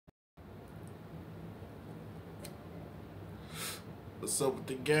What's up with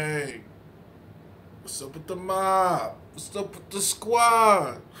the gang? What's up with the mob? What's up with the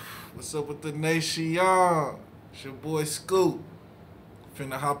squad? What's up with the nation? It's your boy Scoop.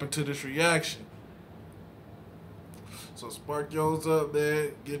 Finna hop into this reaction. So spark yours up,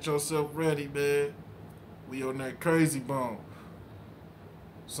 man. Get yourself ready, man. We on that Krayzie bone.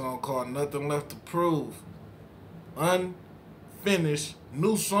 Song called Nothing Left to Prove. Unfinished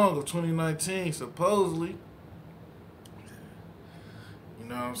new song of 2019, supposedly.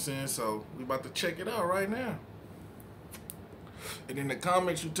 You know what I'm saying? So we about to check it out right now. And in the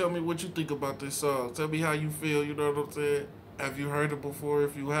comments, you tell me what you think about this song. Tell me how you feel, you know what I'm saying? Have you heard it before?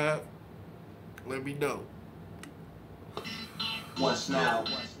 If you have, let me know. What's now?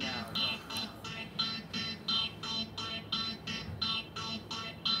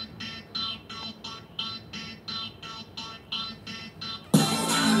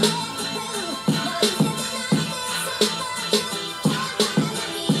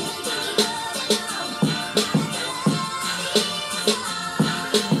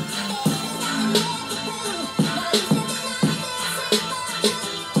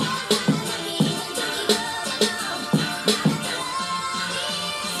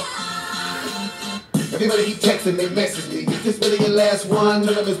 Everybody keep texting me, message me. Is this really your last one?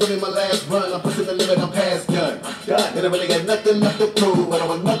 None of it's really my last run. I'm pushing the limit, I'm past done. And I really got nothing left to prove. I don't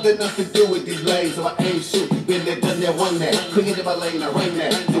want nothing else to do with these lanes. So I ain't shoot. Been there, done that, won that. Couldn't get in my lane, I ran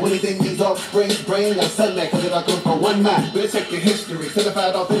that. Do anything these offspring bring, I send that. Cause it all comes from one mind. Better check the history.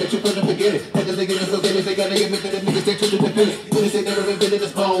 Certified authentic, you from the beginning. Take a nigga, so give me, they gotta give me to the niggas that truly defended. When they say never invented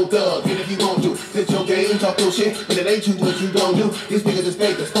this bone thug. And if you want to, sit your game, talk your shit. But it ain't you what you gon' do. These niggas is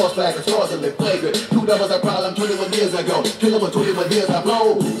fake, false flag, fraudulent, flagrant. That was a problem 21 years ago. Kill over 21 years I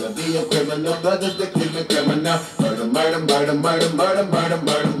blow. To be a criminal, brothers that claim a criminal. Murder, murder, murder, murder, murder, murder,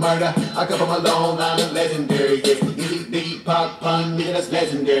 murder, murder. I come from a long line of legendary, yeah. Easy, biggie, pop, pun, nigga, that's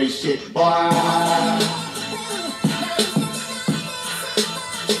legendary shit, boy.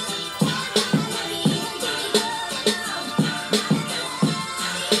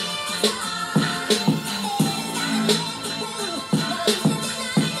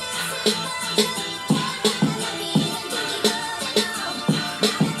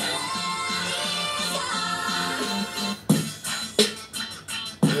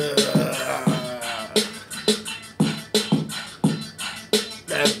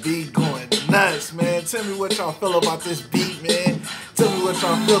 That beat going nuts, man. Tell me what y'all feel about this beat, man. Tell me what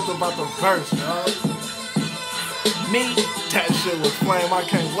y'all feel about the verse, y'all. Me, that shit was flame. I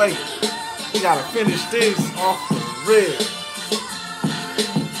can't wait. We gotta finish this off the rib.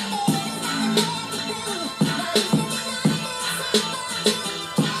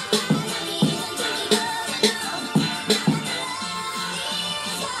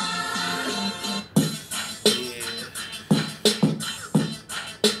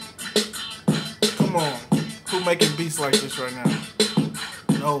 Come on, who making beats like this right now?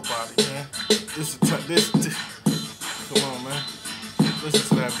 Nobody, man. Come on, man. Listen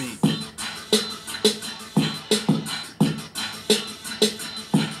to that beat.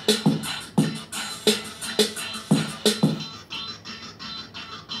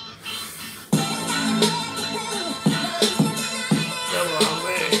 Come on,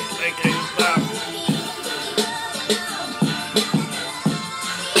 man. They can't stop it.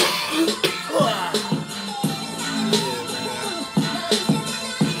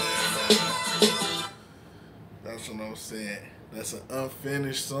 That's what I'm saying. That's an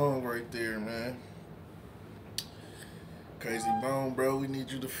unfinished song right there, man. Krayzie Bone, bro. We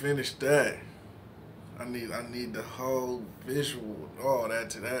need you to finish that. I need the whole visual, all that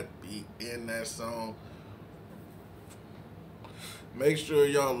to that beat in that song. Make sure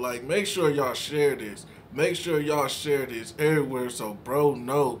y'all like. Make sure y'all share this. Make sure y'all share this everywhere so bro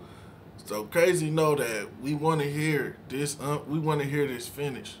know. So Krayzie know that we want to hear this. We want to hear this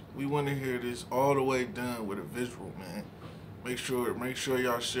finish. We want to hear this all the way done with a visual, man. Make sure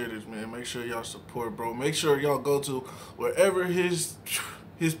y'all share this, man. Make sure y'all support, bro. Make sure y'all go to wherever his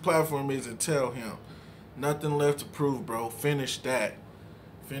platform is and tell him. Nothing left to prove, bro. Finish that.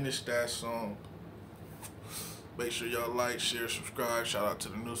 Finish that song. Make sure y'all like, share, subscribe. Shout out to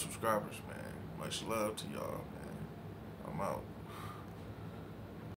the new subscribers, man. Much love to y'all, man. I'm out.